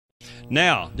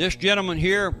Now, this gentleman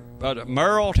here,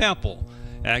 Merle Temple,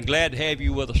 I'm glad to have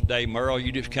you with us today, Merle.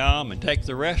 You just come and take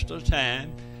the rest of the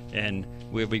time, and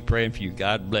we'll be praying for you.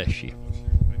 God bless you.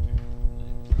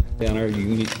 Down there, you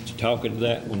need to talk to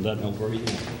that one. Doesn't know where you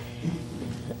are.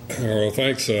 Well,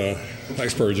 thanks,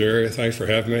 Brother Jerry. Thanks for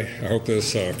having me. I hope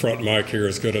this front mic here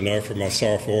is good enough for my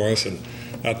soft voice. And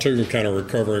I too am kind of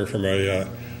recovering from a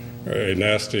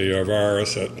nasty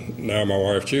virus that now my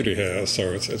wife Judy has.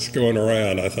 So it's going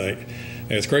around, I think.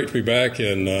 And it's great to be back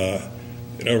in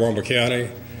Etowah County.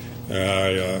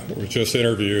 I was just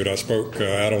interviewed. I spoke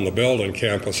out on the Belden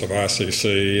campus of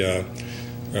ICC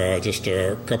just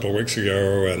a couple of weeks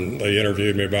ago, and they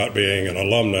interviewed me about being an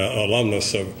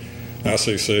alumnus of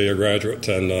ICC, a graduate,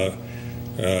 and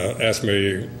asked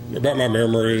me about my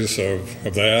memories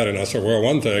of that. And I said, well,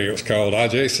 one thing, it was called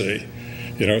IJC.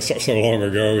 So long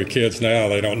ago. The kids now,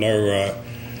 they don't know,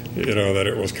 that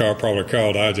it was probably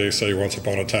called IJC once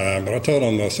upon a time. But I told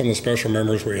them some of the special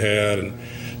memories we had. And,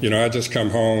 I just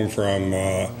come home from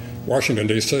Washington,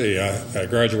 D.C. I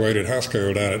graduated high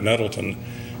school down at Nettleton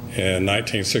in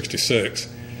 1966.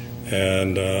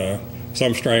 And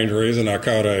some strange reason, I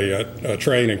caught a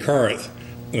train in Corinth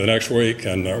the next week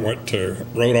and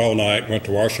rode all night, went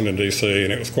to Washington, D.C.,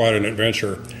 and it was quite an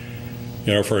adventure.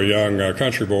 For a young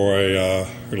country boy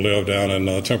who lived down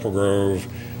in Temple Grove,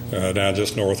 down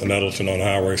just north of Nettleton on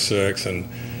Highway 6, and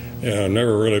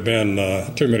never really been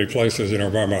too many places,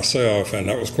 by myself, and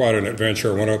that was quite an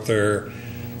adventure. I went up there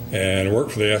and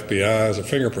worked for the FBI as a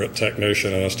fingerprint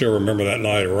technician, and I still remember that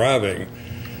night arriving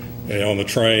on the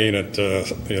train at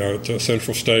to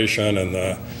Central Station, and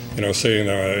seeing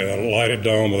the lighted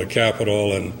dome of the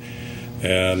Capitol and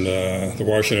the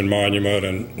Washington Monument,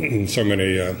 and so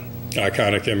many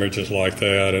iconic images like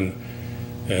that, and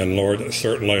Lord,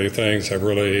 certainly things have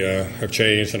really have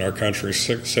changed in our country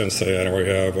since then, and we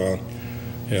have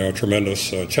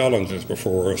tremendous challenges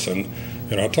before us, and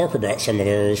I talk about some of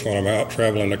those when I'm out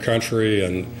traveling the country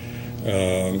and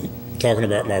talking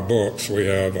about my books. We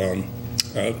have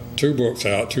 2 books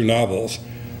out, 2 novels,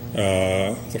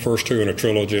 the first 2 in a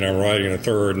trilogy, and I'm writing a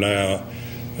third now,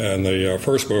 and the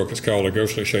first book is called A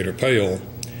Ghostly Shade of Pale.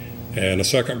 And the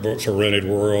second book's A Rented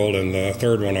World, and the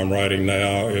third one I'm writing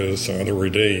now is The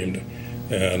Redeemed.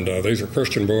 And these are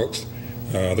Christian books.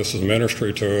 This is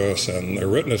ministry to us, and they're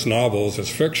written as novels, as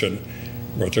fiction,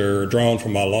 but they're drawn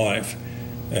from my life.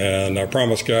 And I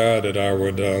promised God that I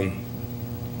would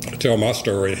tell my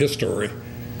story, his story,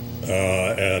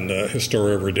 and his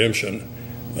story of redemption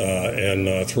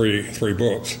in three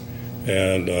books.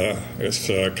 And it's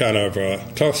kind of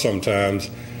tough sometimes,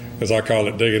 as I call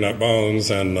it, digging up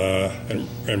bones and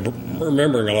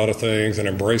remembering a lot of things and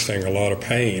embracing a lot of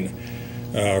pain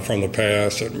from the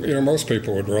past that most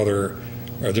people would rather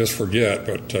just forget.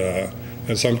 But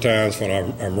and sometimes when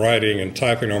I'm writing and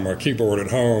typing on my keyboard at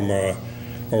home,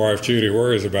 my wife Judy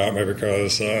worries about me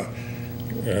because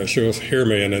she'll hear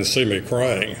me and then see me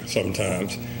crying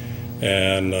sometimes.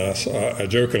 And so I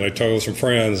jokingly told some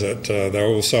friends that the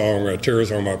old song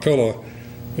 "Tears on My Pillow,"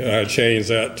 I changed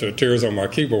that to "Tears on My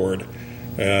Keyboard,"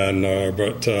 and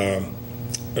but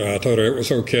I told her it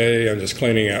was okay. I'm just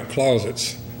cleaning out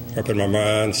closets up in my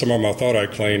mind. Some of them I thought I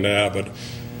cleaned out, but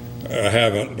I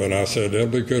haven't. But I said it'll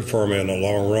be good for me in the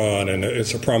long run, and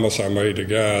it's a promise I made to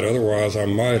God. Otherwise, I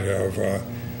might have,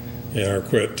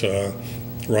 quit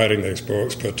writing these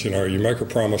books. But you make a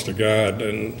promise to God,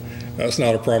 and that's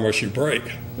not a promise you break.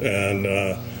 And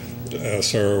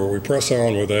so we press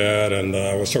on with that, and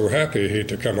I was so happy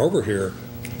to come over here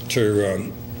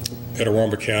to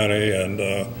Etowah County, and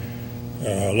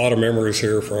a lot of memories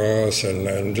here for us,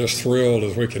 and just thrilled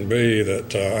as we can be that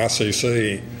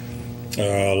ICC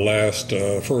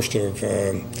first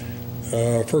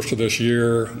of this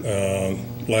year,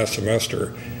 last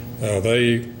semester,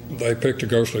 they picked A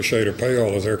Ghostly Shade of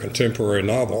Pale as their contemporary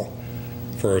novel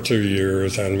for 2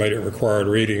 years and made it required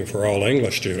reading for all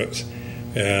English students.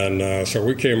 And so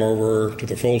we came over to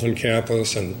the Fulton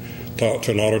campus and talked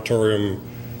to an auditorium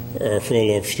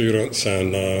full of students,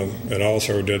 and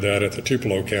also did that at the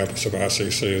Tupelo campus of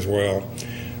ICC as well.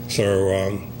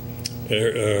 So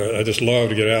I just love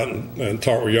to get out and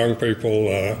talk with young people,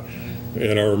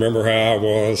 remember how I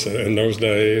was in those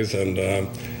days, and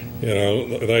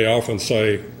they often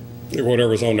say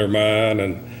whatever's on their mind,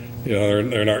 and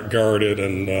they're not guarded,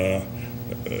 and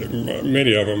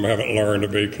many of them haven't learned to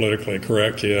be politically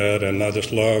correct yet, and I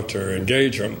just love to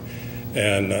engage them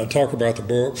and talk about the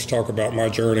books, talk about my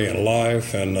journey in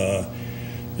life, and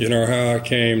how I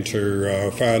came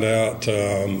to find out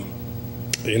who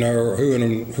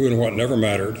and what never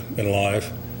mattered in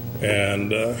life,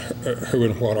 and who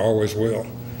and what always will.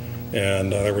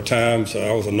 And there were times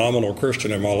I was a nominal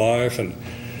Christian in my life, and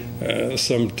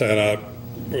sometimes I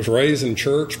was raised in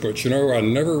church, but I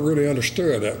never really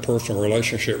understood that personal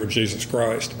relationship with Jesus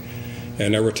Christ.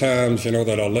 And there were times,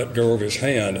 that I let go of His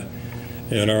hand,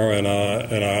 and when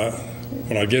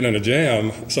I get in a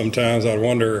jam, sometimes I'd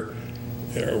wonder,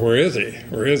 where is He?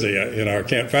 Where is He? I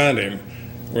can't find Him.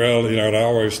 Well, it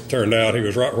always turned out He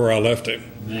was right where I left Him.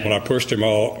 When I pushed Him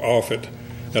off at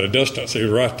a distance, He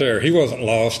was right there. He wasn't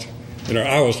lost.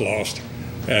 I was lost.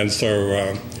 And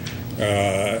so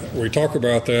we talk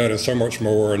about that and so much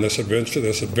more in this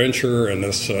adventure and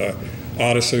this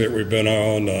odyssey that we've been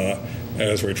on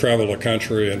as we travel the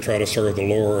country and try to serve the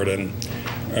Lord. And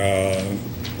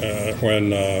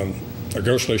when A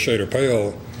Ghostly Shade of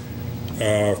Pale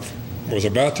was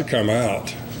about to come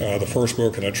out, the first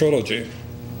book in a trilogy,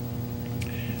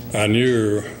 I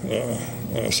knew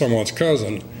someone's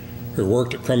cousin who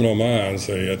worked at Criminal Minds,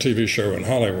 a TV show in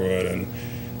Hollywood,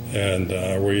 and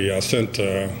we sent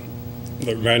the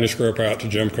manuscript out to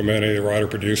Jim Clemente, the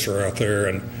writer-producer out there,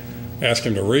 and asked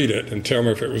him to read it and tell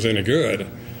me if it was any good,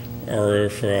 or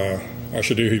if I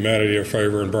should do humanity a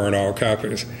favor and burn all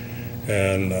copies.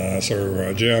 And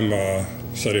so Jim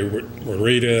said he would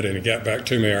read it, and he got back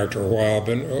to me after a while,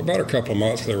 been about a couple of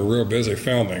months. They were real busy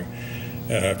filming.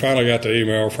 I finally got the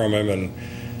email from him, and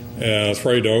I was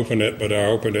afraid to open it, but I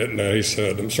opened it, and he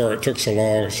said, "I'm sorry it took so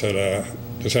long." He said,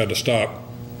 "Just had to stop.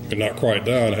 You're not quite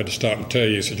done. I had to stop and tell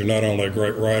you." He said, "You're not only a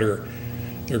great writer,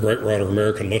 you're a great writer of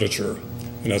American literature.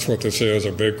 And that's what this is,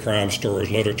 a big crime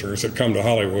stories literature. He said, come to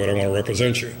Hollywood, I want to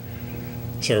represent you."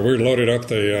 So we loaded up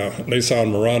the Nissan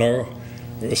Murano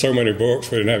with so many books.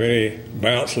 We didn't have any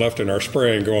bounce left in our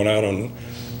springs going out on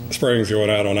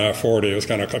I-40. It was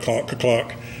kind of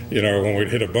clunk, when we'd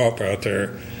hit a bump out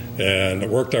there. And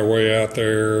worked our way out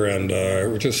there, and it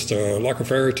was just like a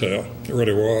fairy tale. It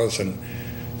really was. And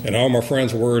all my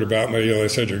friends were worried about me. They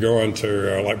said, "You're going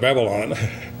to like Babylon."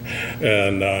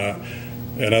 and I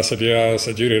said, "Yeah." I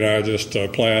said, "Judy and I just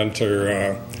plan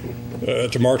to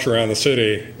march around the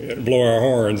city and blow our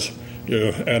horns,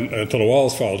 and until the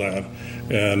walls fall down,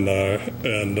 and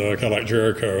kind of like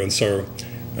Jericho." And so,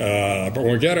 but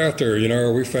when we got out there,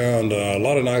 we found a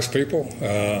lot of nice people.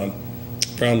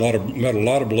 Met a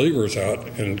lot of believers out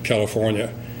in California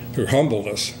who humbled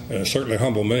us, and certainly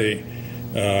humbled me.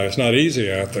 It's not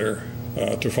easy out there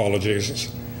to follow Jesus.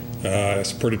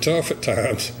 It's pretty tough at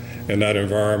times in that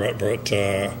environment, but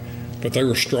they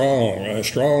were strong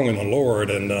in the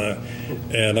Lord, and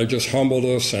they just humbled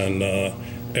us. And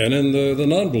then the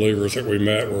non-believers that we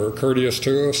met were courteous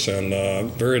to us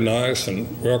and very nice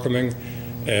and welcoming,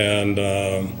 and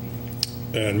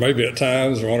maybe at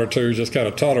times one or two just kind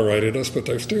of tolerated us, but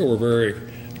they still were very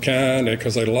kind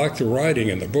because they liked the writing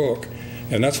in the book.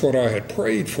 And that's what I had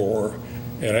prayed for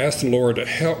and asked the Lord to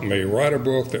help me write a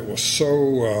book that was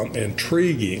so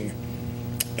intriguing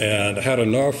and had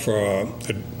enough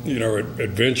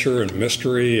adventure and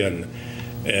mystery and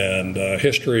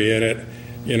history in it,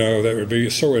 that would be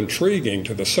so intriguing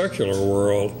to the secular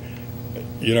world,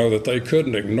 that they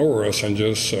couldn't ignore us and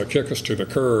just kick us to the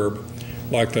curb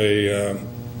like they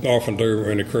often do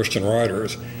many Christian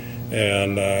writers.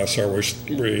 And so we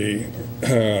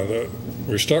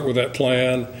stuck with that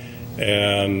plan,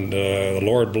 and the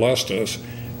Lord blessed us.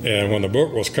 And when the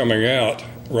book was coming out,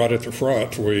 right at the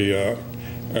front,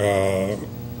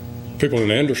 people in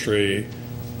the industry,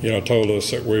 told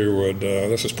us that we would,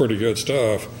 this is pretty good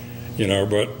stuff,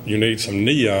 but you need some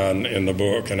neon in the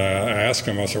book. And I asked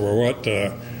them, I said, well, what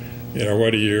do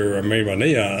you mean by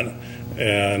neon?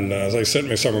 And they sent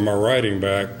me some of my writing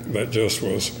back that just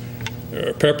was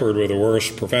peppered with the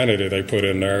worst profanity they put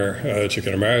in there that you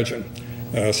can imagine.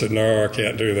 I said, no, I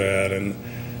can't do that.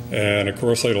 And of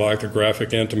course, they like the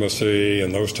graphic intimacy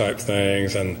and those type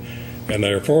things, and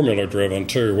they're formula driven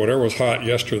too. Whatever was hot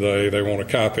yesterday, they want to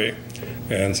copy.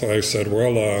 And so they said,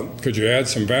 well, could you add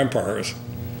some vampires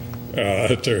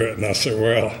to it? And I said,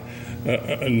 well,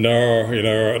 no,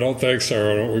 I don't think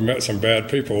so. We met some bad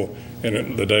people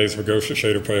in the days of A Ghostly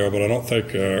Shade of Pale, but I don't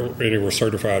think any were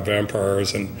certified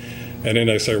vampires. And then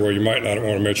they say, well, you might not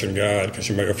want to mention God because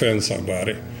you may offend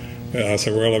somebody. And I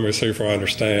said, well, let me see if I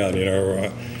understand.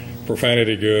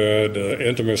 Profanity good,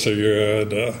 intimacy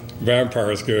good,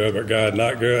 vampires good, but God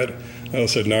not good. And I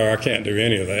said, no, I can't do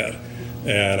any of that.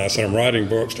 And I said, I'm writing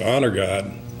books to honor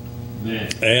God. Man.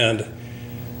 And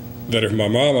that if my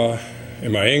mama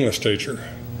and my English teacher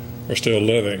were still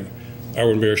living, I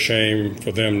wouldn't be ashamed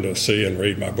for them to see and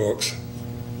read my books.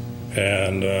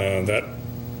 And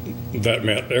that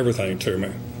meant everything to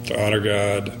me, to honor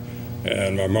God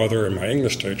and my mother and my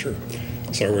English teacher.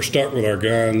 So we're stuck with our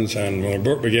guns, and when the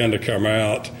book began to come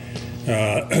out,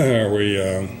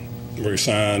 we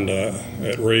signed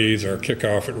at Reed's, our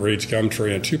kickoff at Reed's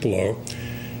Gumtree in Tupelo,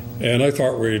 and they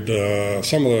thought we'd,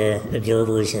 some of the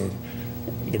observers of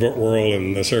the book world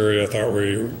in this area thought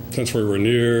since we were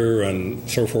new and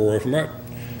so forth,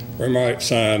 we might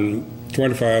sign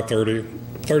 25, 30,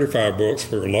 35 books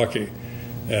if we were lucky.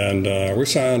 And we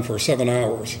signed for 7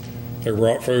 hours. They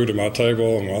brought food to my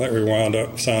table, and I think we wound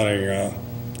up signing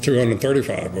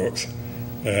 235 books.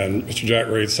 And Mr. Jack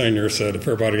Reed Sr. said, if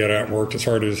everybody got out and worked as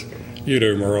hard as you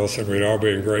do, Merle, said we'd all be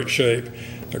in great shape.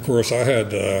 Of course, I had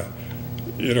the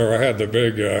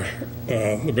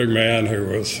big man who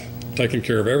was taking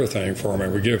care of everything for me.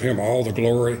 We give him all the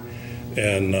glory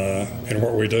in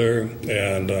what we do,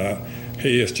 and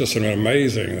he is just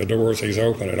amazing. The doors he's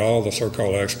opened, and all the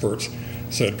so-called experts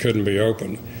said couldn't be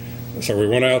opened. So we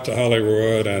went out to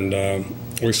Hollywood, and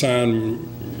we signed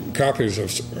copies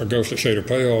of A Ghost of Shade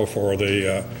Pale for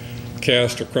the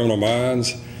cast of Criminal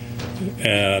Minds,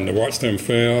 and to watch them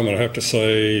film. And I have to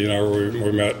say,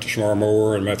 we met Shamar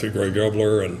Moore and Matthew Gray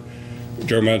Gubler and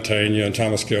Joe Mantegna and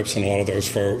Thomas Gibson, a lot of those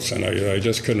folks, and they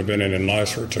just couldn't have been any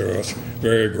nicer to us.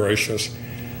 Very gracious,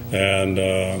 and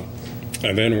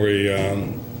then we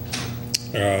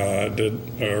did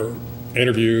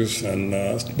interviews and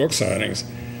book signings,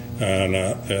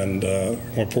 and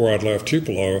before I'd left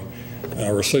Tupelo, I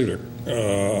received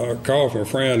a call from a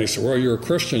friend. He said, well, you're a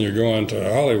Christian, you're going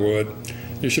to Hollywood,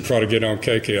 you should try to get on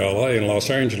KKLA in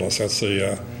Los Angeles. That's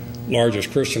the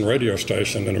largest Christian radio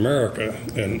station in America,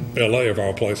 in LA of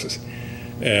all places.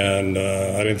 And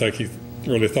I didn't think he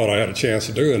really thought I had a chance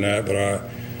of doing that, but I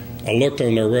looked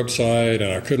on their website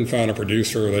and I couldn't find a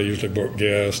producer. They usually book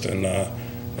guests, and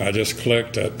I just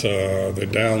clicked at the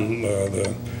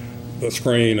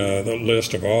screen, the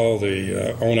list of all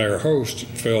the on-air hosts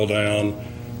fell down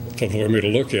for me to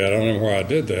look at. I don't know why I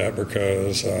did that,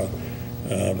 because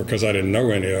I didn't know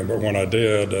any of them. But when I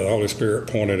did, the Holy Spirit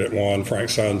pointed at one,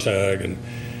 Frank Sontag, and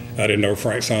I didn't know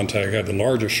Frank Sontag had the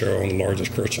largest show on the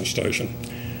largest Christian station.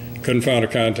 Couldn't find a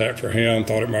contact for him,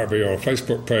 thought it might be on a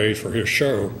Facebook page for his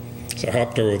show. So I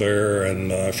hopped over there,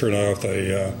 and sure enough,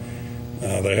 they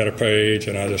had a page,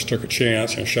 and I just took a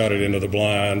chance and shot it into the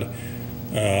blind,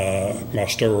 my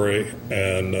story,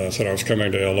 and said I was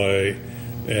coming to L.A.,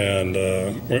 and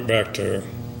went back to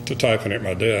typing at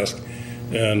my desk.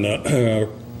 And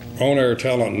on-air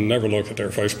talent never look at their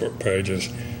Facebook pages,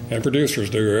 and producers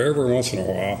do every once in a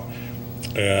while.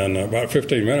 And about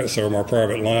 15 minutes ago, my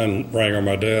private line rang on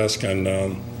my desk, and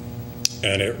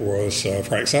it was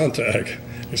Frank Sontag.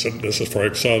 He said, "This is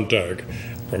Frank Sontag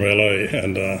from L.A."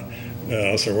 And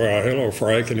I said, "Well, hello,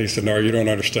 Frank." And he said, "No, you don't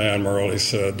understand, Merle." He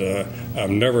said,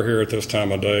 "I'm never here at this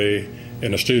time of day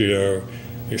in the studio."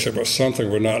 He said, "But something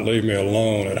would not leave me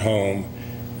alone at home,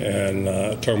 and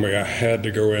told me I had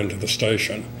to go into the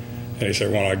station." And he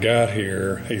said, when I got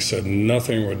here, he said,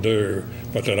 nothing would do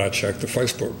but that I check the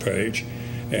Facebook page.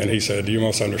 And he said, you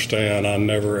must understand, I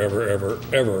never, ever, ever,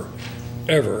 ever,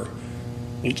 ever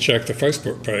check the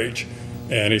Facebook page.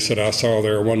 And he said, I saw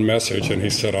there one message, and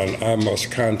he said, I must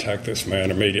contact this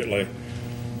man immediately.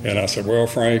 And I said, well,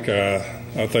 Frank,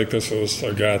 I think this was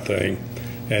a God thing.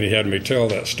 And he had me tell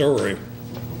that story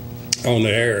on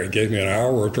the air. He gave me an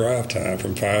hour of drive time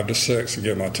from 5 to 6 to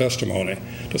give my testimony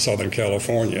to Southern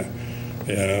California.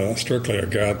 Strictly a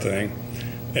God thing.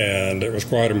 And it was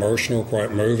quite emotional,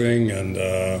 quite moving, and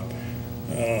a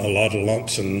lot of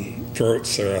lumps and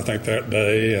throats there, I think, that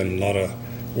day, and a lot of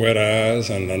wet eyes.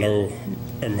 And I know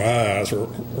my eyes were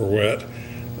wet,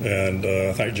 and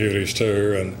I think Judy's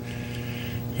too. And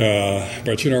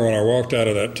but when I walked out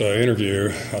of that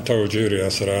interview, I told Judy, I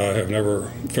said, I have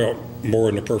never felt more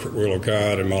in the perfect will of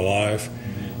God in my life.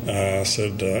 I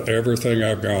said, everything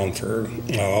I've gone through,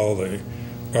 all the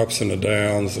ups and the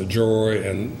downs, the joy,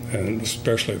 and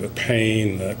especially the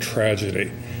pain, the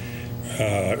tragedy,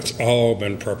 it's all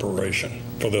been preparation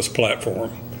for this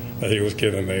platform that he was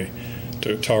giving me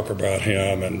to talk about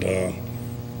him, and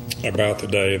about the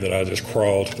day that I just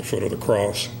crawled to the foot of the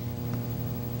cross.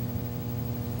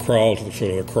 Crawled to the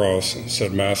foot of the cross and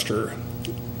said, Master,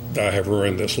 I have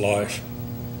ruined this life.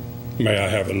 May I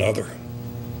have another?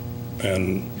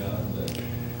 And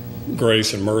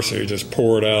grace and mercy just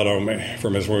poured out on me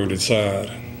from his wounded side.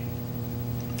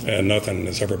 And nothing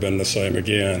has ever been the same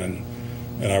again.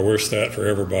 And I wish that for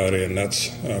everybody, and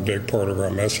that's a big part of our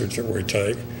message that we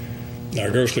take. Now,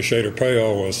 Ghostly Shade of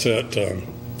Pale was set,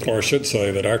 or I should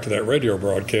say that after that radio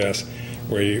broadcast,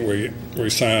 we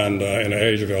signed in the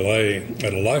age of L.A.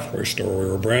 at a Lifeway store. We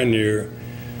were brand new,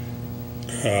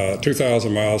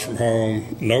 2,000 miles from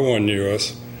home. No one knew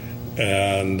us.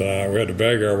 And we had to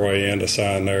beg our way in to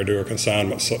sign there, do a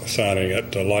consignment signing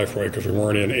at Lifeway, because we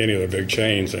weren't in any of the big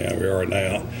chains then. We are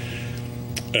now.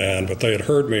 But they had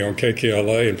heard me on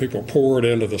KKLA, and people poured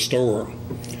into the store.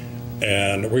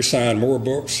 And we signed more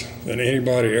books than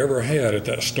anybody ever had at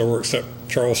that store except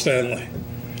Charles Stanley.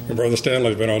 And Brother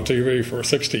Stanley's been on TV for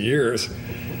 60 years.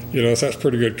 So that's a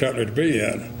pretty good company to be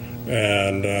in.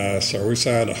 And so we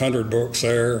signed 100 books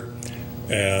there,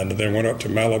 and then went up to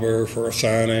Malibu for a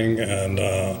signing, and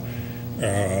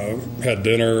had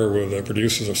dinner with the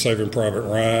producers of Saving Private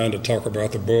Ryan to talk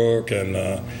about the book. And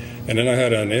then I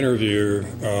had an interview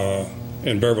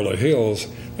in Beverly Hills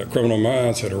that Criminal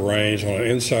Minds had arranged on an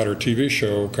insider TV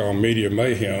show called Media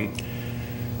Mayhem.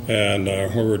 And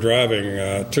when we were driving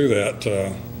to that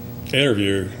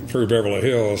interview through Beverly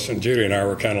Hills, and Judy and I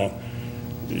were kind of,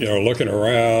 looking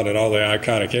around at all the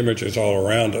iconic images all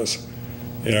around us,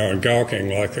 and gawking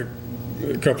like a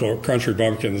couple of country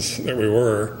bumpkins that we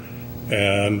were.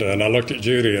 And I looked at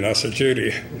Judy, and I said,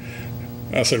 Judy,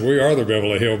 we are the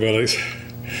Beverly Hillbillies.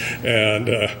 And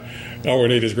all we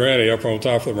need is Granny up on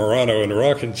top of the Murano in the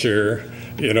rocking chair,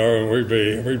 and we'd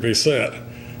be set.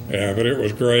 But it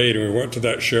was great, and we went to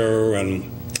that show, and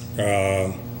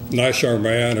nice young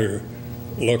man who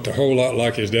looked a whole lot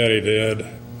like his daddy did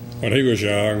when he was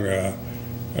young.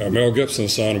 Mel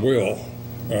Gibson's son, Will,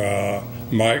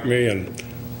 mic'd me and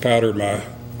powdered my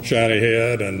shiny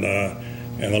head, and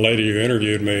the lady who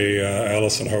interviewed me,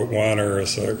 Allison Hope Weiner,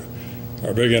 is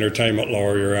our big entertainment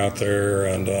lawyer out there,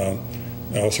 and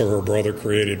also her brother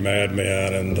created Mad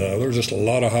Men, and there was just a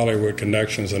lot of Hollywood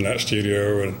connections in that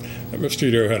studio, and that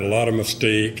studio had a lot of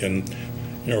mystique, and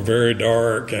very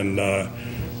dark, and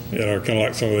kind of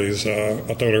like some of these.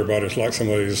 I told everybody it's like some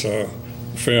of these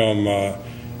film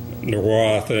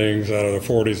noir things out of the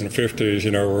 40s and 50s,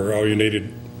 where all you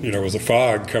needed, was a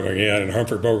fog coming in, and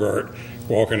Humphrey Bogart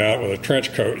walking out with a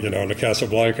trench coat, and the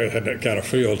Casablanca had that kind of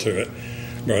feel to it.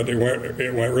 But it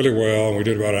went really well, and we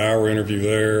did about an hour interview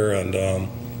there, and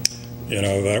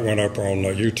that went up on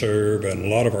YouTube, and a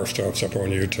lot of our stuff's up on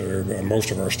YouTube. Most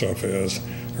of our stuff is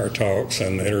our talks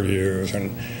and interviews,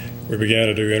 and we began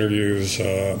to do interviews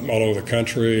all over the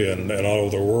country and all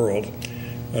over the world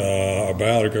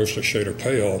about A Ghost of Shade of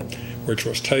Pale, which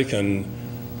was drawn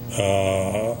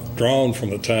from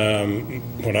the time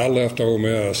when I left Ole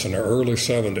Miss in the early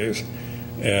 70s.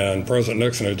 And President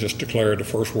Nixon had just declared the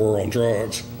first war on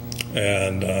drugs.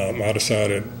 And I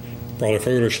decided, probably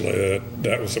foolishly,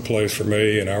 that was the place for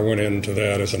me, and I went into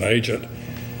that as an agent.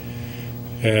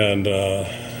 And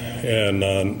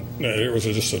it was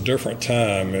just a different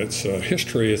time. It's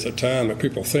history. It's a time that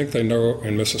people think they know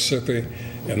in Mississippi,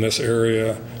 in this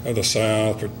area of the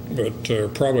South,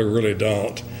 but probably really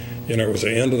don't. It was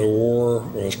the end of the war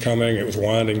was coming. It was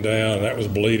winding down, and that was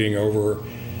bleeding over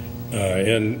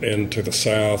into the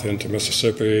South, into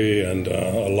Mississippi, and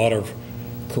a lot of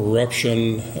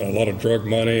corruption, a lot of drug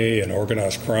money and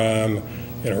organized crime,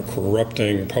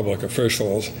 corrupting public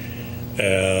officials,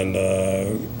 and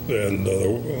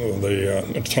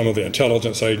some of the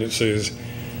intelligence agencies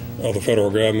of the federal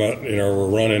government, were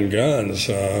running guns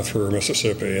through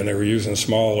Mississippi, and they were using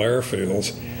small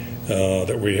airfields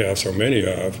that we have so many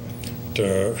of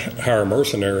to hire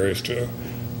mercenaries to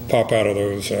pop out of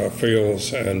those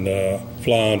fields and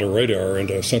fly under radar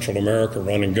into Central America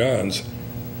running guns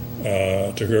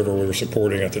to whoever we were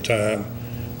supporting at the time.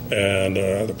 And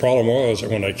the problem was that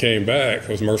when they came back,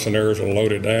 those mercenaries were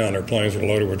loaded down, their planes were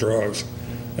loaded with drugs.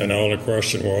 And the only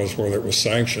question was whether it was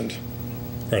sanctioned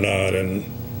or not, and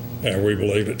we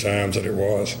believed at times that it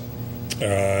was.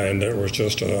 And it was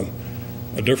just a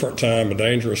different time, a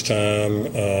dangerous time.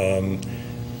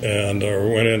 And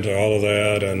we went into all of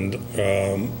that, and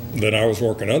then I was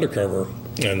working undercover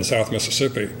in South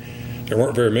Mississippi. There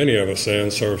weren't very many of us then,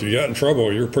 so if you got in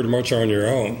trouble, you were pretty much on your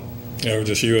own.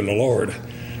 Just you and the Lord,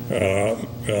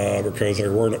 because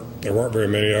there weren't very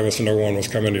many of us, and no one was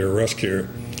coming to your rescue.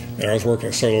 And I was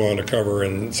working solo undercover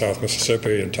in South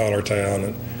Mississippi in Tylertown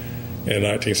in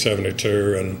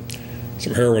 1972, and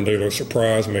some heroin dealers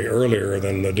surprised me earlier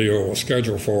than the deal was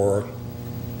scheduled for.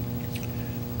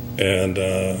 And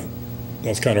I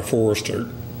was kind of forced to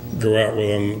go out with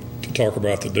them to talk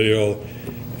about the deal.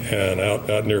 And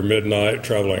out near midnight,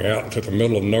 traveling out into the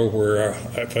middle of nowhere,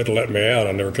 if they'd let me out,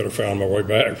 I never could have found my way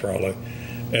back, probably.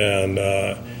 And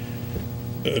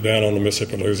down on the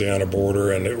Mississippi-Louisiana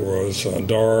border, and it was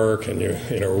dark, and we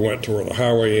went to where the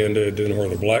highway ended, then where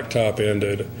the blacktop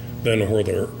ended, then where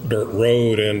the dirt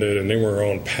road ended, and then we were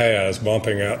on paths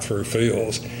bumping out through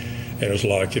fields. And it was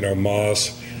like,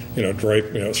 moss,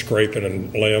 scraping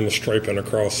and limbs scraping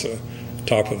across the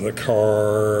top of the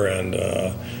car, and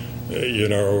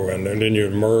and then you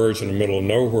emerge in the middle of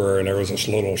nowhere, and there was this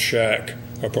little shack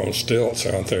up on stilts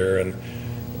out there, and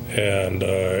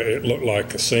it looked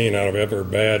like a scene out of every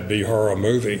bad B-horror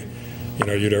movie,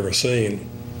 you'd ever seen.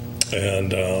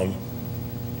 And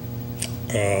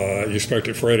you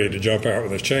expected Freddie to jump out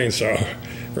with a chainsaw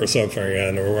or something.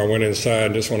 And I went inside,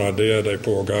 and just when I did, they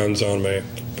pulled guns on me,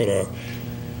 put a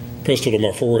pistol to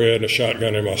my forehead and a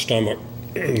shotgun in my stomach.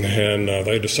 And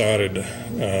they decided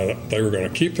they were going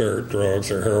to keep their drugs,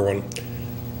 their heroin,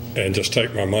 and just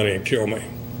take my money and kill me.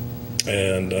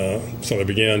 And so they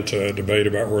began to debate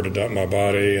about where to dump my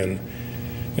body and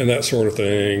that sort of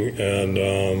thing. And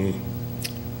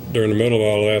during the middle of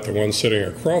all that, the one sitting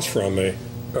across from me,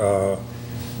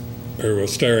 who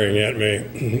was staring at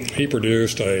me, he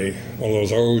produced one of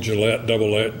those old Gillette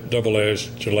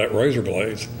double-edged Gillette razor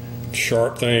blades.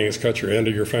 Sharp things, cut your end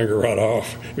of your finger right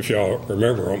off, if y'all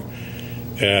remember them.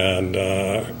 And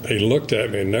he looked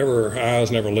at me,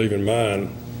 eyes never leaving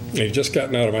mine. He'd just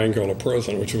gotten out of Angola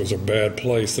prison, which was a bad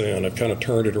place then. I've kind of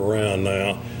turned it around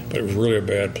now, but it was really a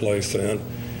bad place then.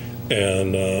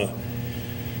 And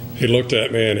he looked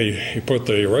at me, and he put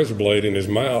the razor blade in his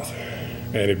mouth,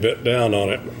 and he bit down on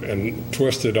it and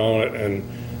twisted on it, and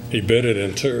he bit it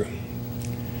in two.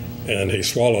 And he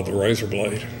swallowed the razor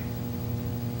blade.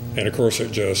 And of course,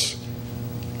 it just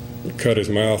cut his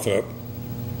mouth up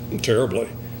terribly.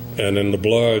 And then the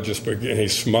blood just began. He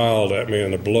smiled at me,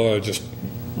 and the blood just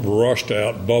rushed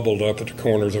out, bubbled up at the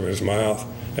corners of his mouth,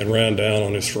 and ran down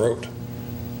on his throat.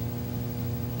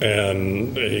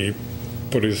 And he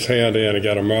put his hand in and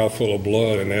got a mouthful of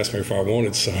blood and asked me if I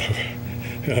wanted some.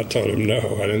 And I told him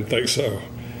no, I didn't think so.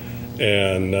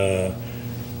 And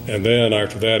then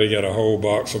after that, he got a whole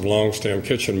box of long stem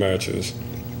kitchen matches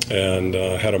and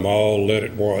had them all lit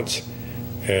at once.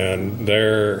 And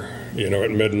there,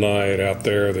 at midnight out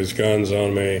there, these guns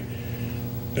on me,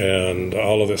 and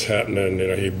all of this happening,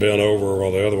 he bent over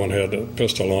while the other one had the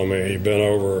pistol on me. He bent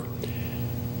over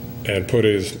and put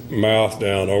his mouth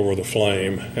down over the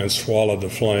flame and swallowed the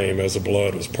flame as the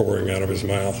blood was pouring out of his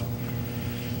mouth.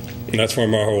 And that's when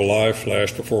my whole life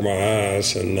flashed before my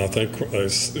eyes. And I think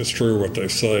it's true what they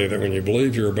say, that when you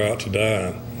believe you're about to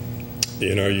die,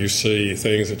 you see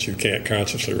things that you can't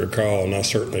consciously recall, and I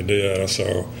certainly did. I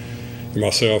saw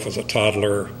myself as a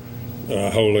toddler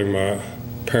holding my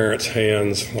parents'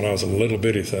 hands when I was a little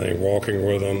bitty thing, walking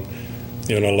with them.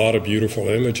 A lot of beautiful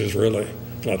images, really.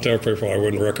 And I tell people I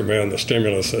wouldn't recommend the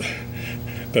stimulus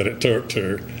that it took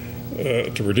to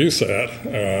produce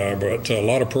that, but a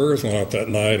lot of prayers went up that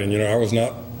night, and I was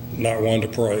not one to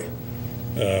pray,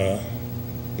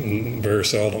 very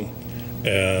seldom,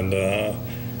 and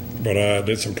but I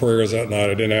did some prayers that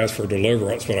night. I didn't ask for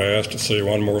deliverance, but I asked to see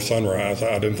one more sunrise.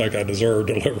 I didn't think I deserved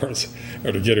deliverance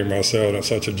or to getting myself in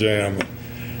such a jam,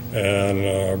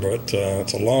 and but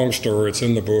it's a long story. It's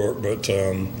in the book,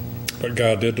 but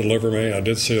God did deliver me. I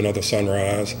did see another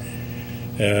sunrise.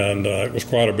 And it was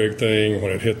quite a big thing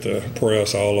when it hit the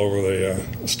press all over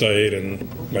the state and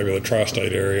maybe the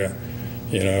tri-state area.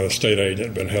 The state agent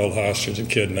had been held hostage and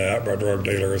kidnapped by drug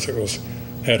dealers. It was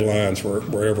headlines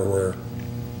were everywhere,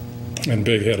 and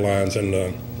big headlines in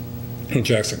the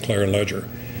Jackson Clarion Ledger.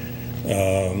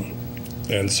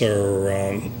 And so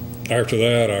after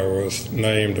that, I was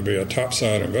named to be a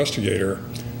topside investigator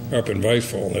up in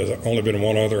Batesville. There's only been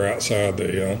one other outside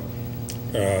the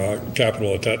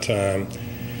capital at that time,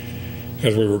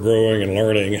 as we were growing and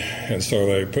learning, and so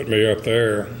they put me up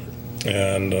there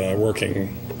and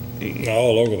working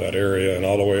all over that area and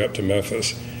all the way up to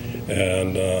Memphis,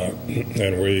 and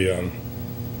we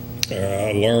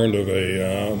learned of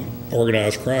a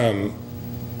organized crime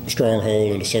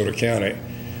stronghold in DeSoto County,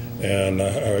 and I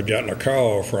had gotten a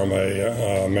call from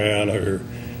a man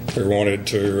who wanted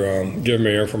to give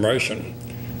me information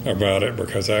about it,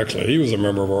 because actually he was a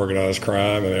member of organized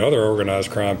crime, and the other organized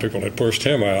crime people had pushed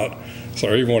him out,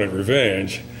 so he wanted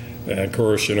revenge. And of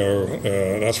course,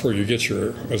 that's where you get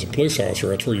as a police officer,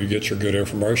 that's where you get your good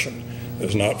information.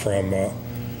 It's not from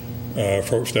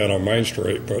folks down on Main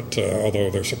Street, but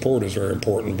although their support is very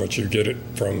important, but you get it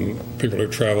from people who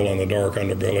travel in the dark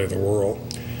underbelly of the world.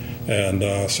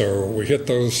 And so we hit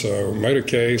those, made a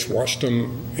case, watched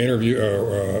them,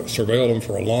 surveilled them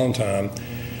for a long time,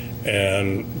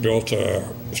 and built a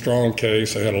strong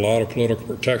case. They had a lot of political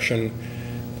protection,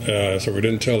 so we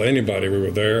didn't tell anybody we were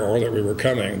there or that we were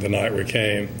coming the night we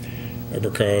came,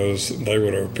 because they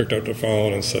would have picked up the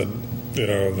phone and said,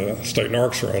 the state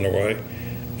narcs are on the way.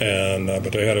 And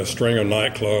but they had a string of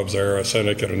nightclubs there, a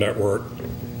syndicate, a network,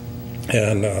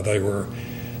 and they were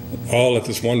all at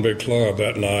this one big club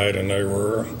that night, and there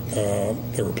were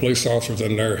police officers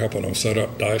in there helping them set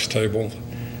up dice tables.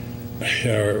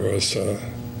 it was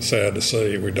sad to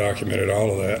see. We documented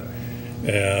all of that.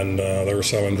 And they were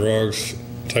selling drugs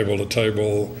table to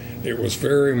table. It was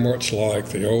very much like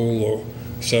the old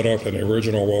setup in the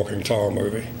original Walking Tall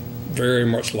movie, very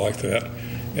much like that.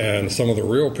 And some of the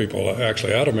real people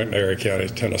actually out of McNairy County,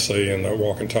 Tennessee in the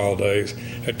Walking Tall days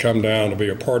had come down to be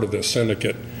a part of this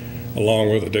syndicate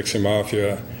along with the Dixie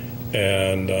Mafia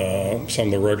and some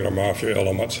of the regular Mafia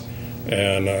elements.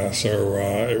 And so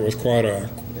it was quite a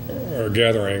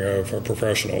gathering of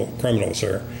professional criminals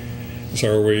there.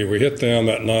 So we hit them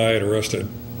that night, arrested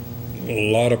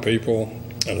a lot of people.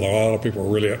 A lot of people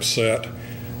were really upset.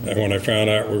 And when they found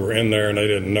out we were in there, and they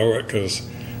didn't know it because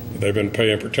they've been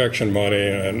paying protection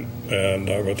money,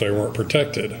 but they weren't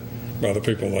protected by the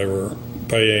people they were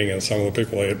paying, and some of the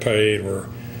people they had paid were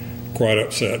quite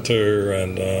upset too.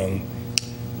 And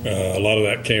a lot of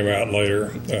that came out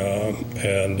later.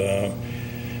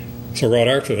 So right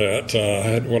after that,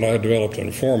 I had developed an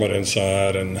informant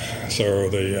inside, and so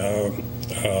the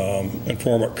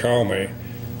informant called me,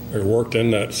 who worked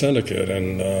in that syndicate,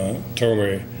 and told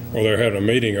me, well, they're having a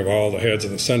meeting of all the heads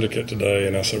of the syndicate today.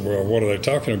 And I said, well, what are they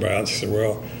talking about? And she said,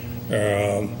 well,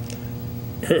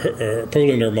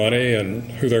 pooling their money and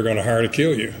who they're going to hire to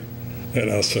kill you. And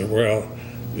I said, well,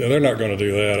 yeah, they're not going to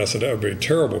do that. I said, that would be a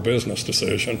terrible business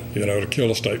decision, to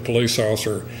kill a state police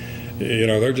officer.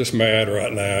 They're just mad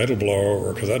right now. It'll blow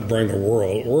over because that'd bring the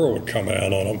world. The world would come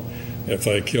out on them if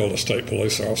they killed a state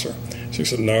police officer. She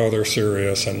said, no, they're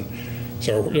serious. And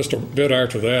so just a bit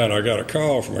after that, I got a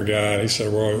call from a guy, and he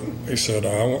said,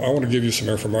 I want to give you some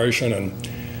information.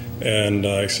 And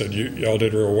he said, y'all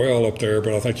did real well up there,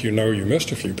 but I think you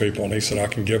missed a few people. And he said, I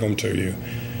can give them to you.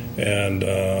 And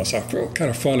so I felt kind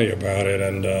of funny about it.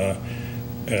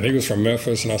 And he was from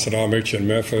Memphis, and I said, I'll meet you in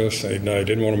Memphis. And he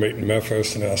didn't want to meet in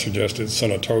Memphis, and I suggested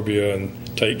Senatobia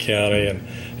and Tate County, and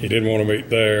he didn't want to meet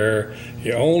there.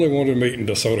 He only wanted to meet in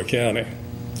DeSoto County,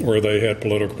 where they had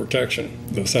political protection,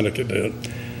 the syndicate did.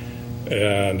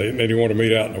 And he wanted to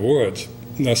meet out in the woods.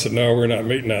 And I said, no, we're not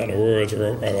meeting out in the woods.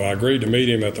 I agreed to meet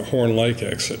him at the Horn Lake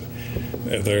exit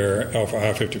there off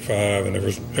I-55, and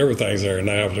everything's there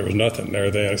now, but there was nothing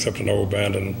there then except an old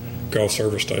abandoned Gulf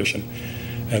service station.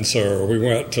 And so we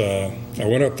went. I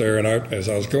went up there, and as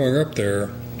I was going up there,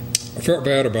 I felt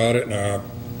bad about it, and I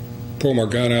pulled my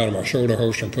gun out of my shoulder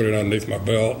holster and put it underneath my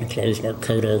belt and closed my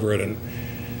coat over it.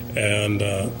 And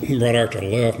right after I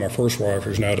left, my first wife,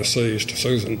 who's now deceased,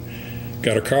 Susan,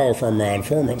 got a call from my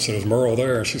informant, said, is Merle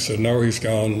there? And she said, no, he's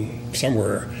gone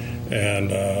somewhere.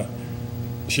 And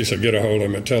she said, get a hold of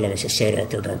him and tell him it's a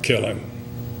setup, they're going to kill him.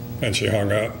 And she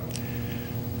hung up.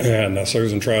 And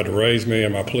Susan tried to raise me,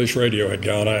 and my police radio had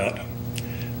gone out.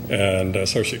 And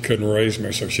so she couldn't raise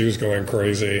me, so she was going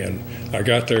crazy. And I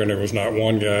got there, and there was not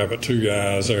one guy, but two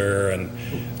guys there. And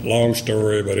long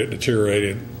story, but it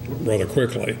deteriorated rather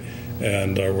quickly.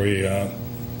 And we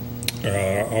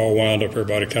all wound up,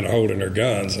 everybody kind of holding their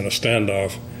guns in a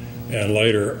standoff. And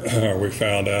later we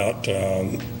found out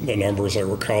the numbers they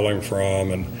were calling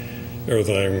from and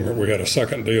everything. We had a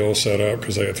second deal set up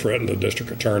because they had threatened the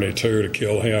district attorney too to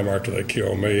kill him after they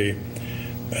killed me.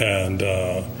 And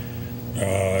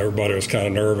everybody was kind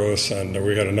of nervous, and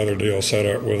we had another deal set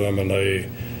up with them, and they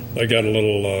got a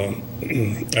little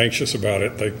anxious about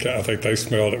it. I think they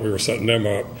smelled that we were setting them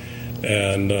up,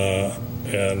 and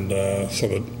so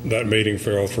that meeting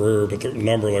fell through. But the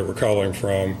number they were calling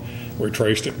from, we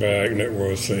traced it back, and it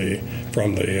was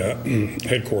from the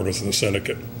headquarters of the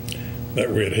syndicate that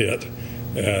we had hit.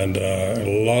 And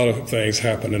a lot of things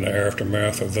happened in the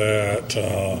aftermath of that,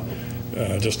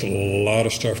 just a lot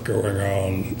of stuff going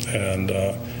on, and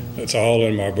it's all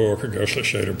in my book, A Ghostly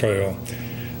Shade of Pale.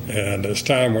 And as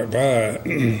time went by,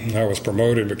 I was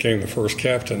promoted, became the first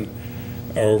captain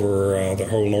over the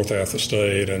whole North Athens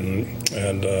State, and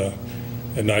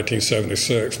in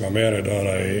 1976, my man had done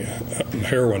a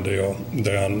heroin deal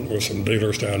down with some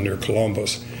dealers down near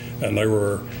Columbus, and they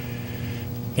were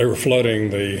flooding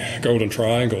the Golden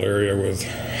Triangle area with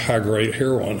high-grade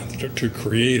heroin to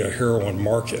create a heroin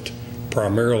market,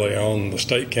 primarily on the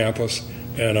state campus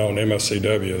and on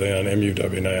MSCW then,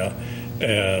 MUW now,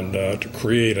 and to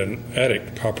create an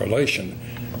addict population.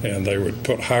 And they would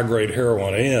put high-grade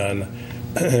heroin in,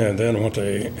 and then when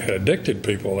they had addicted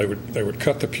people, they would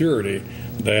cut the purity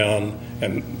down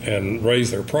and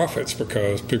raise their profits,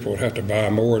 because people would have to buy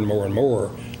more and more and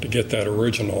more to get that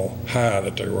original high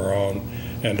that they were on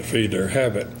and to feed their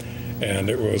habit. And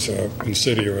it was an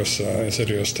insidious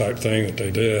type thing that they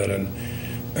did.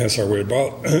 And so we had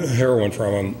bought heroin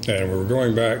from them, and we were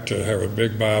going back to have a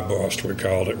big buy bust, we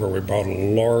called it, where we bought a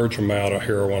large amount of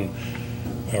heroin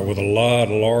with a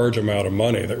large amount of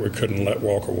money that we couldn't let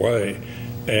walk away.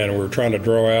 and we were trying to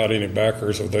draw out any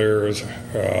backers of theirs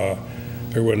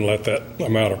who wouldn't let that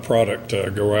amount of product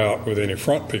go out with any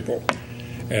front people.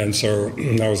 And so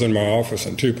I was in my office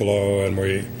in Tupelo, and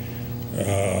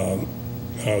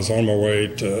I was on my way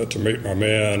to meet my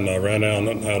men. I ran down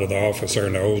out of the office there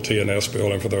in the old TNS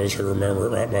building, for those who remember it,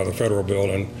 right by the Federal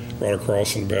Building, right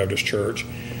across from the Baptist Church.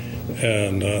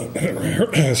 And,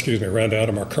 ran down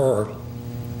to my car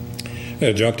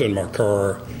and jumped in my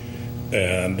car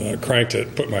and cranked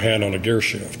it, put my hand on the gear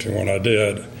shift. And when I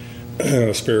did,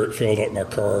 the Spirit filled up my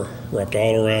car, wrapped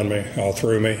all around me, all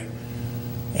through me.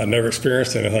 I'd never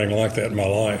experienced anything like that in my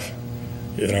life.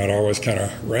 I'd always kind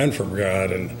of ran from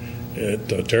God, and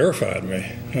it terrified me.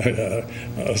 I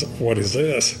was like, what is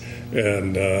this?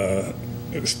 And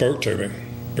it spoke to me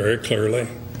very clearly,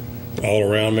 all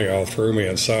around me, all through me,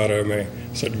 inside of me.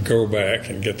 Said, go back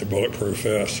and get the bulletproof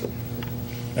vest.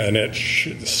 And it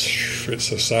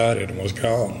subsided and was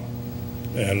gone.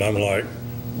 And I'm like,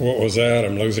 what was that?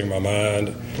 I'm losing my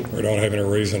mind. We don't have any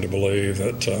reason to believe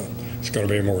that it's going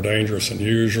to be more dangerous than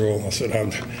usual. I said,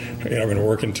 I've been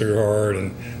working too hard,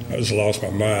 and I just lost my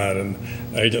mind. And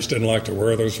agents didn't like to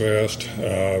wear those vests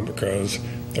because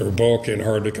they were bulky and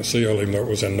hard to conceal, even though it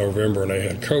was in November and they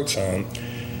had coats on.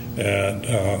 And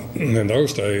in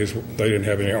those days, they didn't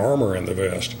have any armor in the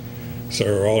vest.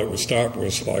 So all it would stop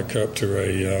was like up to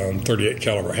a 38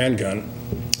 caliber handgun.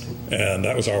 And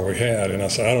that was all we had. And I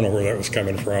said, I don't know where that was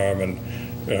coming from.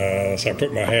 And so I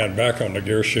put my hand back on the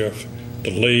gear shift to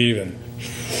leave, and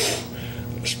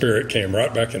the Spirit came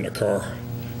right back in the car,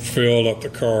 filled up the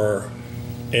car,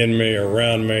 in me,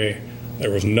 around me.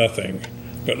 There was nothing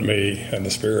but me and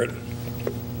the Spirit.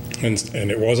 And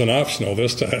it wasn't optional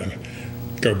this time.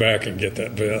 Go back and get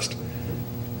that vest.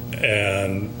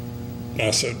 And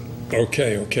I said,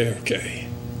 okay,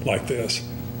 like this.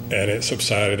 And it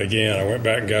subsided again. I went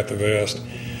back and got the vest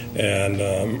and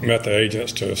met the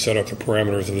agents to set up the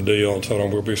parameters of the deal and told them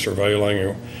we'll be surveilling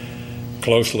you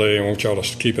closely and want y'all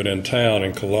to keep it in town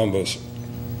in Columbus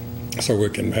so we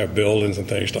can have buildings and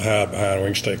things to hide behind. We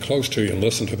can stay close to you and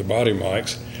listen to the body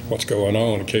mics, what's going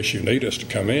on, in case you need us to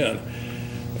come in.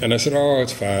 And they said, oh,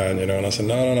 it's fine, And I said,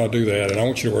 no, do that. And I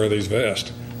want you to wear these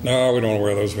vests. No, we don't want to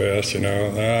wear those vests, No,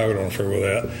 we don't want to fool with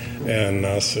that. And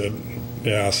I said,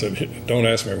 don't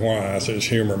ask me why. I said, just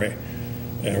humor me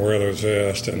and wear those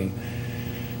vests. And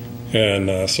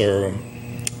so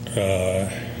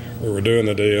we were doing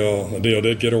the deal. The deal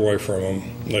did get away from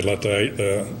them. They let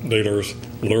the dealers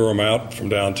lure them out from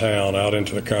downtown, out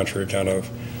into the country, kind of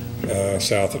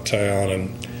south of town.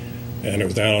 And it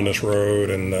was down on this road,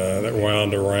 and that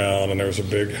wound around, and there was a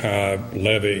big high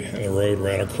levee, and the road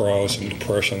ran across, and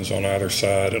depressions on either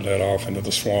side. It led off into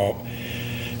the swamp.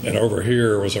 And over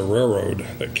here was a railroad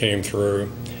that came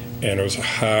through, and there was a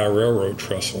high railroad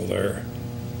trestle there.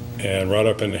 And right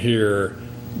up in here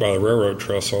by the railroad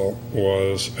trestle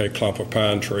was a clump of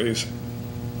pine trees.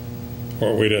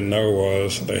 What we didn't know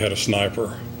was they had a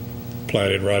sniper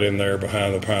planted right in there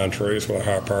behind the pine trees with a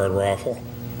high-powered rifle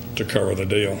to cover the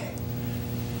deal.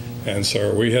 And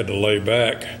so we had to lay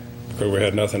back because we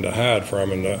had nothing to hide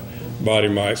from, and the body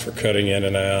mics were cutting in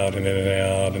and out and in and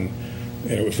out, and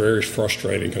it was very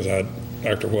frustrating because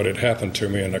after what had happened to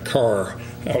me in the car,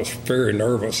 I was very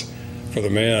nervous for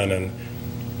the men,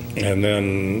 and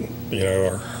then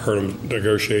I heard them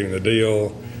negotiating the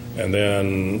deal, and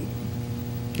then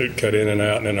it cut in and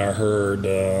out, and then I heard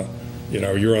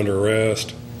you're under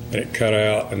arrest, and it cut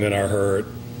out, and then I heard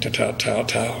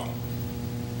ta-ta-ta-ta.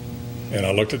 And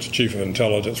I looked at the chief of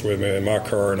intelligence with me in my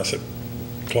car, and I said,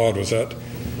 Claude, was that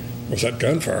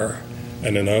gunfire?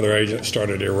 And then the other agents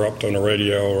started to erupt on the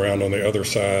radio around on the other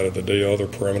side of the deal, other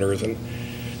perimeters, and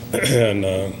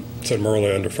said,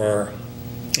 Merle under fire.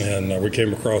 And we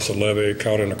came across the levee,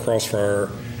 caught in a crossfire.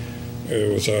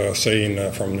 It was a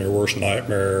scene from your worst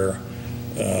nightmare.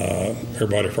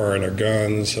 Everybody firing their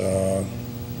guns. One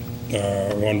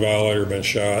violator been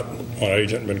shot. One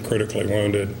agent been critically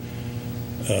wounded.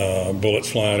 Bullets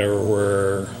flying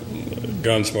everywhere.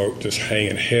 Gun smoke just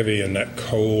hanging heavy in that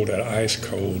ice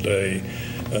cold day.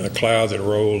 Clouds had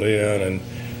rolled in and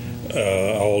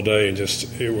all day, and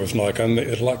it was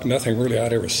like nothing really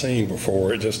I'd ever seen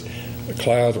before. The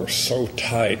clouds were so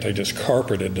tight, they just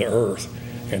carpeted the earth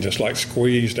and just like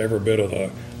squeezed every bit of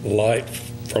the light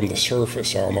from the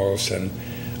surface almost. And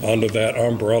under that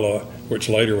umbrella, which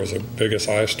later was the biggest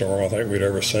ice storm I think we'd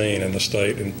ever seen in the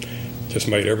state, and just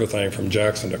made everything from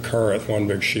Jackson to Corinth one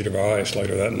big sheet of ice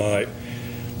later that night.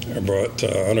 But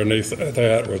underneath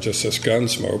that was just this gun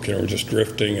smoke, just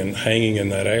drifting and hanging in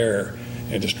that air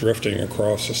and just drifting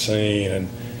across the scene, and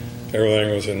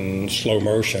everything was in slow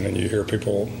motion, and you hear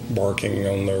people barking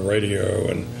on the radio,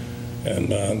 and And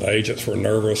the agents were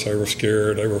nervous, they were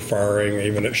scared, they were firing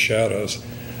even at shadows,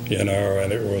 and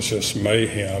it was just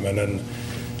mayhem. And then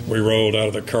we rolled out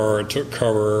of the car and took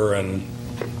cover, and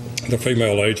the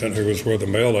female agent who was with the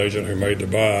male agent who made the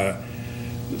buy,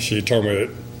 she told me that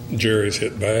Jerry's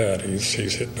hit bad, he's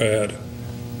hit bad.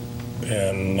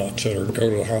 And I said, go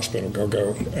to the hospital,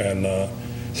 go. And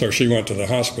so she went to the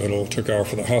hospital, took off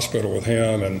for the hospital with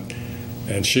him,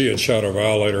 and she had shot a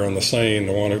violator on the scene,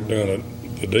 the one who doing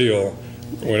the deal,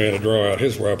 went in to draw out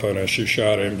his weapon, and she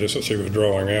shot him just as he was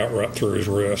drawing out right through his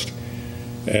wrist.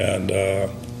 And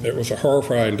it was a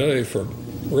horrifying day for,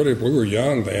 really, we were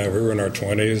young then, we were in our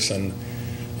 20s, and,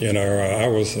 I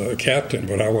was a captain,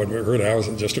 but I was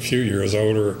just a few years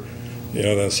older,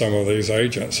 than some of these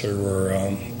agents who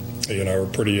were,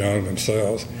 pretty young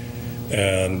themselves.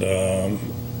 And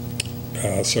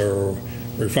so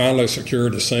we finally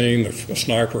secured the scene. The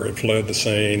sniper had fled the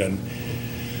scene, and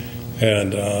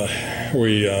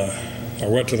I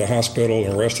went to the hospital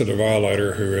and arrested a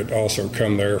violator who had also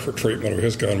come there for treatment of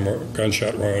his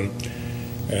gunshot wound,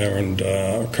 and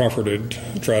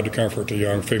tried to comfort the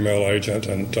young female agent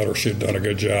and told her she'd done a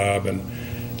good job and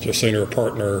just seen her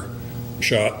partner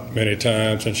shot many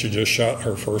times, and she just shot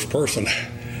her first person.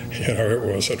 It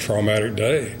was a traumatic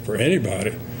day for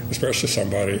anybody, especially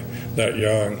somebody that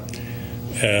young.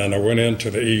 And I went into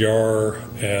the ER,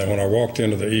 and when I walked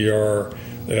into the ER,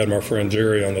 they had my friend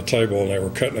Jerry on the table, and they were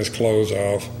cutting his clothes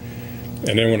off.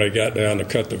 And then when they got down to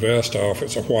cut the vest off,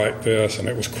 it's a white vest, and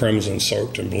it was crimson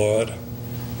soaked in blood.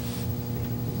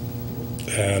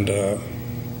 And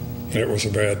it was a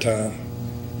bad time.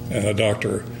 And the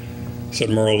doctor said,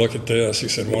 Merle, look at this. He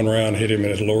said one round hit him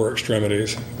in his lower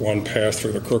extremities, one passed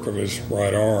through the crook of his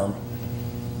right arm.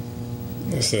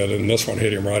 He said, and this one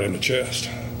hit him right in the chest.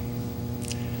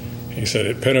 He said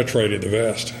it penetrated the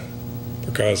vest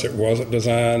because it wasn't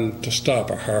designed to stop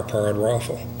a high-powered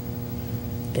rifle.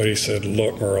 But he said,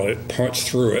 look, Merle, it punched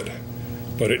through it,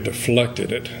 but it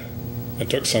deflected it and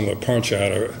took some of the punch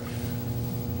out of it.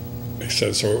 He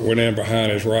said, so it went in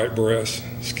behind his right breast,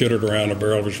 skittered around the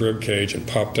barrel of his rib cage, and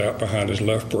popped out behind his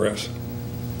left breast.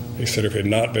 He said if he had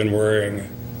not been wearing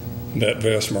that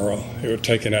vest, Merle, it would have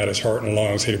taken out his heart and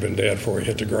lungs. He'd have been dead before he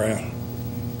hit the ground.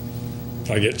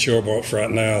 I get chill bumps right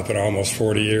now. It's been almost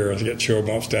 40 years. I get chill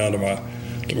bumps down to my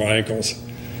ankles.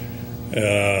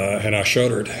 And I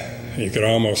shuddered. You could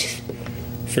almost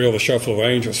feel the shuffle of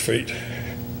angels' feet,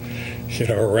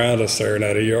 around us there in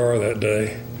that ER that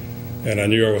day. And I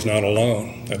knew I was not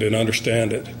alone. I didn't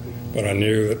understand it, but I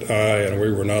knew that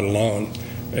we were not alone.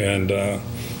 And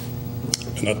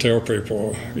I tell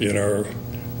people,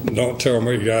 don't tell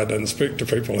me God doesn't speak to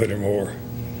people anymore.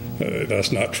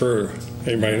 That's not true.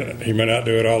 He may not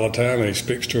do it all the time, and He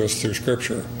speaks to us through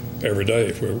Scripture every day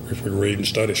if we read and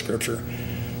study Scripture.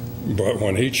 But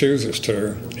when He chooses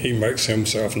to, He makes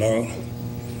Himself known.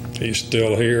 He's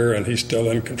still here, and He's still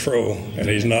in control, and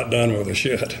He's not done with us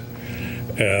yet.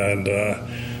 And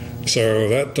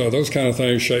so those kind of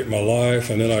things shaped my life.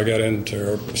 And then I got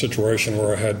into a situation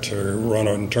where I had to run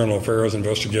an internal affairs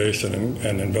investigation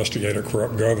and investigate a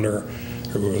corrupt governor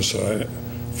who was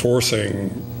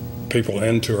forcing people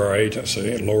into our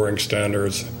agency and lowering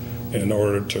standards in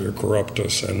order to corrupt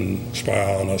us and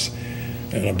spy on us.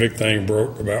 And a big thing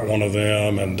broke about one of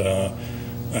them, and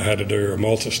I had to do a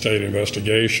multi-state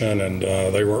investigation, and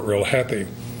they weren't real happy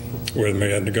with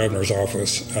me in the governor's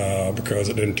office because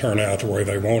it didn't turn out the way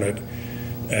they wanted.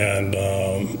 And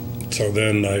so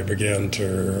then they began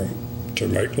to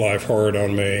make life hard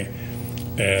on me.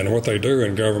 And what they do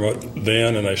in government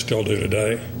then, and they still do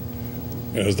today,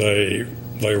 is they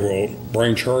will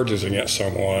bring charges against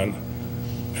someone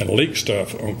and leak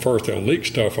stuff. First, they'll leak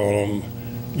stuff on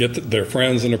them, get their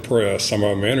friends in the press, some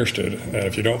of them interested. And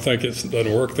if you don't think it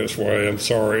doesn't work this way, I'm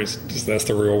sorry, that's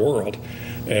the real world.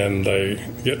 And they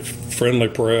get friendly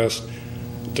press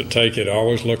to take it,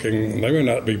 always looking, they may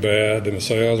not be bad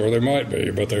themselves, or they might be,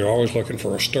 but they're always looking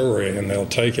for a story, and they'll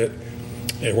take it,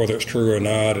 whether it's true or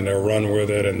not, and they'll run with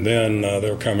it, and then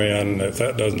they'll come in. If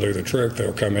that doesn't do the trick,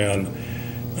 they'll come in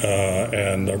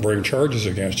and bring charges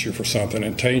against you for something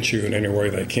and taint you in any way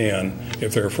they can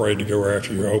if they're afraid to go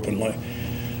after you openly.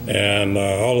 And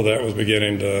all of that was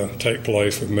beginning to take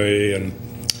place with me, and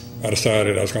I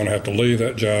decided I was going to have to leave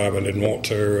that job. I didn't want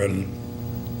to, and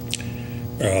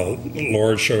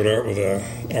Lord showed up with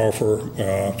an offer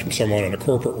from someone in the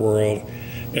corporate world,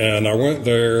 and I went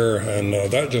there, and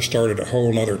that just started a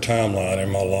whole other timeline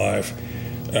in my life,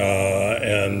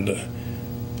 and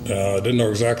didn't know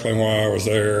exactly why I was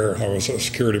there. I was a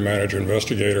security manager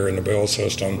investigator in the Bell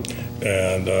system,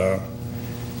 and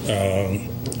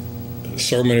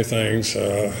so many things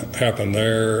happen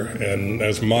there. And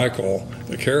as Michael,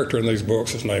 the character in these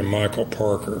books is named Michael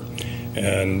Parker,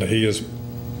 and he is,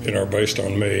 based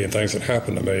on me and things that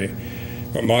happened to me.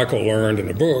 But Michael learned in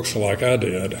the books, like I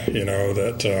did,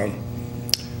 that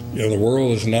the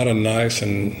world is not a nice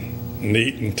and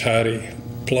neat and tidy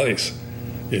place,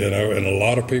 and a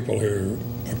lot of people who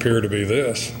appear to be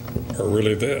this are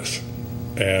really this,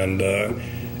 and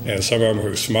some of them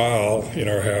who smile,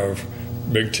 have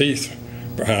big teeth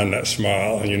behind that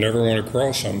smile, and you never want to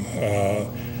cross them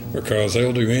because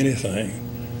they'll do anything.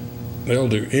 They'll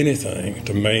do anything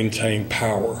to maintain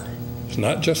power. It's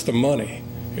not just the money,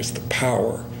 it's the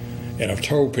power. And I've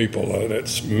told people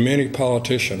that many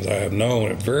politicians I have known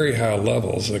at very high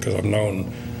levels, because I've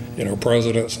known,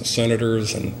 presidents and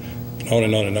senators and on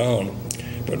and on and on.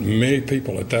 But many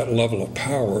people at that level of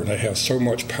power, they have so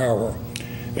much power,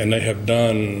 and they have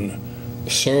done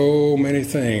so many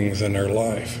things in their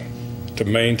life to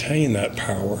maintain that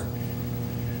power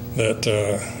that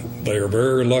they are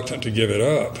very reluctant to give it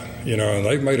up. And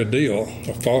they've made a deal,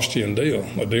 a Faustian deal,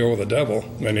 a deal with the devil,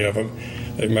 many of them.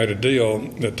 They've made a deal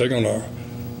that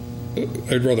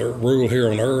they'd rather rule here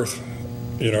on earth,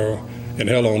 in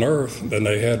hell on earth, than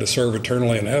they had to serve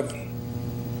eternally in heaven.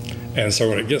 And so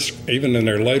when it gets, even in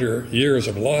their later years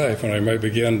of life, when they may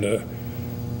begin to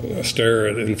stare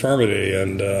at infirmity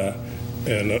and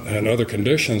other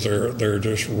conditions, they're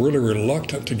just really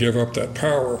reluctant to give up that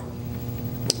power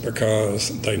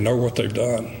because they know what they've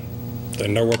done. They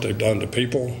know what they've done to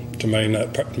people to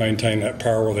maintain that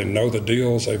power. They know the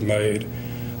deals they've made.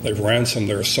 They've ransomed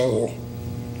their soul.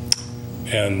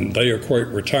 And they equate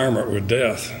retirement with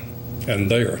death.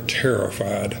 And they are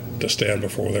terrified to stand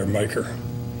before their Maker.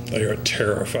 They are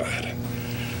terrified.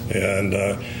 And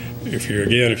if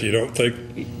you don't think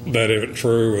that isn't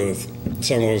true with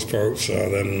some of those folks,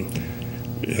 then,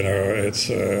 it's...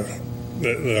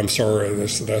 I'm sorry,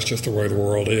 that's just the way the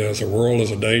world is. The world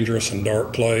is a dangerous and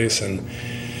dark place, and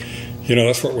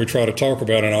that's what we try to talk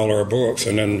about in all our books.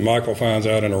 And then Michael finds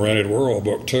out in a Rented World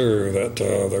book too that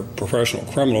the professional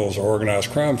criminals or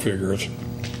organized crime figures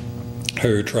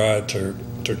who tried to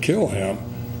kill him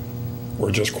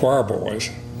were just choir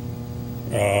boys.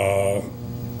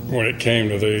 When it came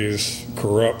to these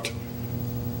corrupt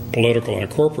political and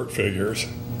corporate figures,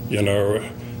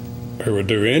 who would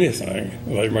do anything,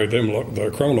 they made them look,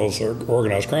 the criminals, the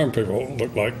organized crime people,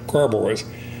 look like choir boys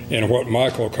in what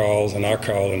Michael calls, and I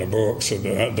call in the books,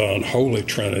 the unholy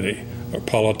trinity of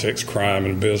politics, crime,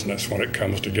 and business when it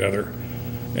comes together.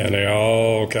 And they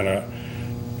all kind of,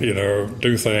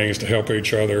 do things to help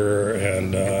each other,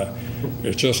 and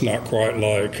it's just not quite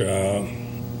like,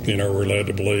 we're led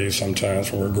to believe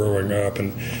sometimes when we're growing up.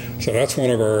 And so that's one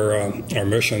of our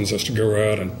missions, is to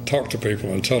go out and talk to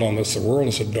people and tell them this: the world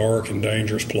is a dark and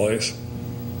dangerous place.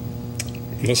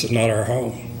 This is not our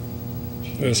home.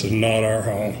 This is not our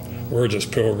home. We're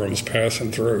just pilgrims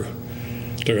passing through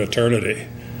to eternity.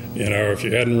 If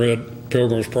you hadn't read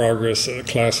Pilgrim's Progress, a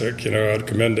classic, I'd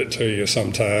commend it to you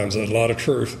sometimes. There's a lot of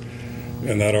truth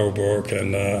in that old book.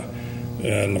 And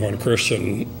when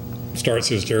Christian starts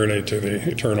his journey to the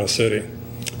eternal city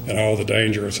and all the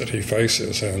dangers that he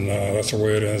faces, and that's the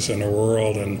way it is in the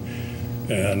world. And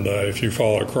if you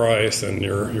follow Christ, then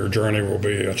your journey will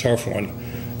be a tough one.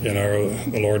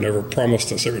 The Lord never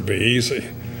promised us it would be easy.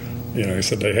 He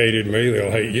said, they hated me,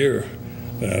 they'll hate you.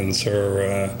 And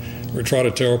so we try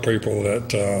to tell people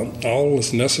that all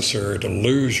is necessary to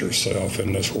lose yourself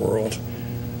in this world.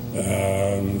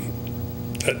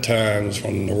 At times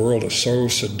when the world is so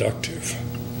seductive,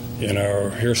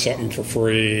 here's something for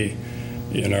free,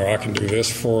 I can do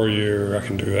this for you, I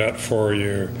can do that for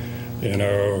you,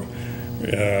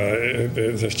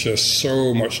 there's just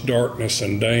so much darkness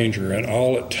and danger, and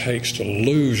all it takes to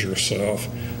lose yourself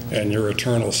and your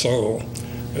eternal soul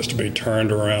is to be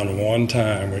turned around one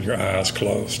time with your eyes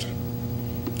closed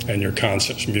and your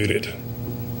conscience muted,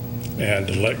 and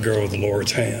to let go of the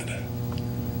Lord's hand.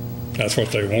 That's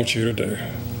what they want you to do.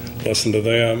 Listen to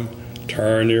them,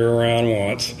 turn you around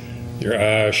once, your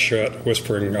eyes shut,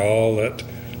 whispering all that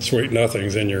sweet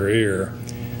nothings in your ear,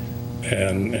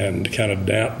 and kind of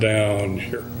damp down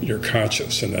your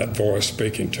conscience and that voice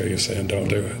speaking to you saying, don't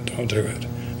do it, don't do it.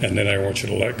 And then they want you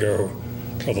to let go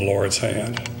of the Lord's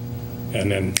hand.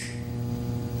 And then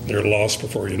you're lost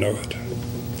before you know it.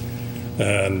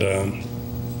 And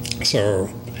so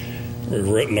we've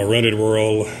written a Rented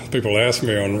World. People ask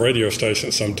me on radio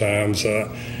stations sometimes,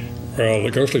 well,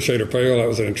 The Ghostly Shade of Pale, that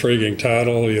was an intriguing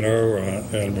title,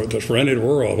 and with this Rented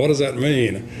World, what does that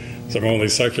mean? So I'm on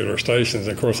these secular stations,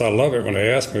 and of course I love it when they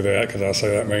ask me that, because I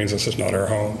say that means this is not our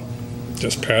home.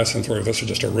 Just passing through, this is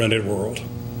just a rented world.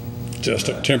 just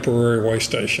a temporary way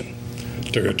station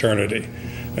to eternity.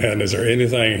 And is there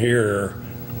anything here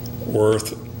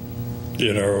worth,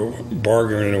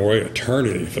 bargaining away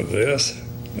eternity for this?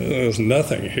 There's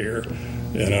nothing here,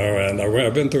 and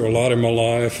I've been through a lot in my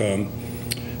life, and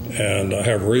I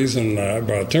have reason,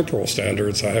 by temporal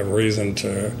standards, I have reason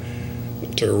to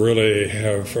really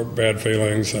have bad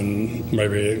feelings and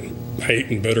maybe hate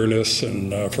and bitterness,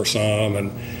 and for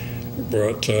some,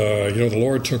 but the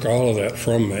Lord took all of that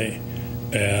from me,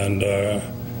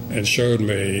 and showed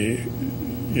me,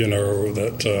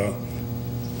 that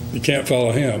you can't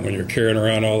follow Him when you're carrying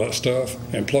around all that stuff,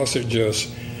 and plus it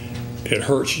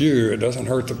hurts you. It doesn't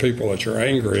hurt the people that you're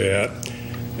angry at,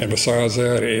 and besides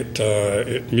that,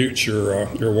 it mutes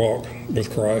your walk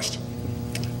with Christ.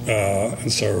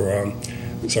 And so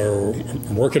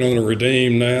I'm working on the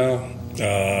Redeemed now,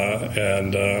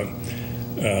 and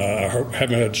I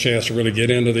haven't had a chance to really get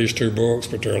into these two books,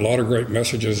 but there are a lot of great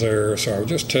messages there. So I would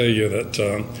just tell you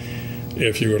that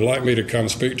if you would like me to come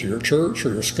speak to your church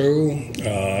or your school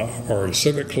or your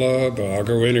civic club, I'll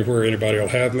go anywhere anybody will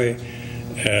have me.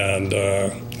 And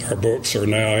our books are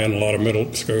now in a lot of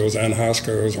middle schools and high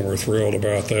schools, and we're thrilled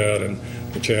about that, and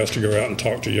the chance to go out and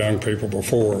talk to young people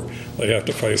before they have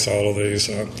to face all of these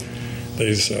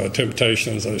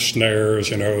temptations and snares,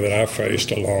 that I've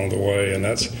faced along the way, and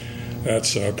that's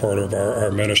part of our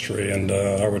ministry. And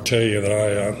I would tell you that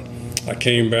I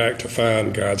came back to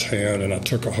find God's hand, and I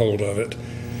took a hold of it,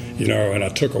 and I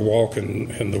took a walk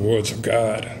in the woods of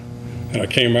God, and I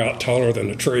came out taller than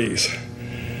the trees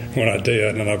when I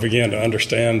did, and I began to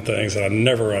understand things that I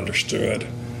never understood,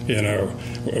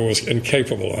 was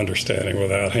incapable of understanding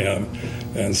without Him.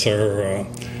 And so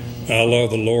I love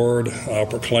the Lord. I'll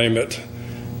proclaim it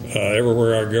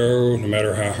everywhere I go, no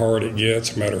matter how hard it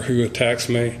gets, no matter who attacks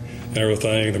me and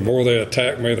everything. The more they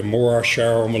attack me, the more I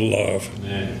shower them with love.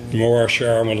 Amen. The more I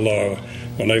shower them with love.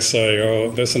 When they say, "Oh,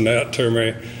 this and that" to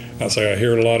me, I say I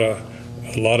hear a lot of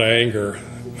anger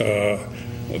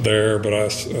there, but I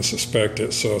suspect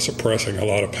it's suppressing a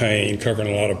lot of pain, covering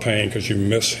a lot of pain, because you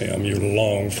miss Him, you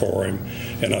long for Him.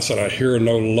 And I said, I hear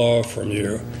no love from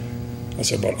you. I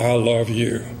said, but I love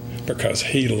you because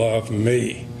He loved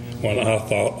me when I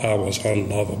thought I was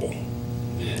unlovable.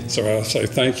 So I say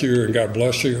thank you, and God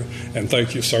bless you, and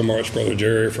thank you so much, Brother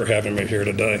Jerry, for having me here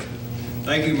today.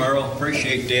 Thank you, Merle.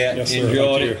 Appreciate that. Yes, sir.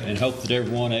 Enjoyed it, and hope that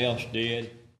everyone else did.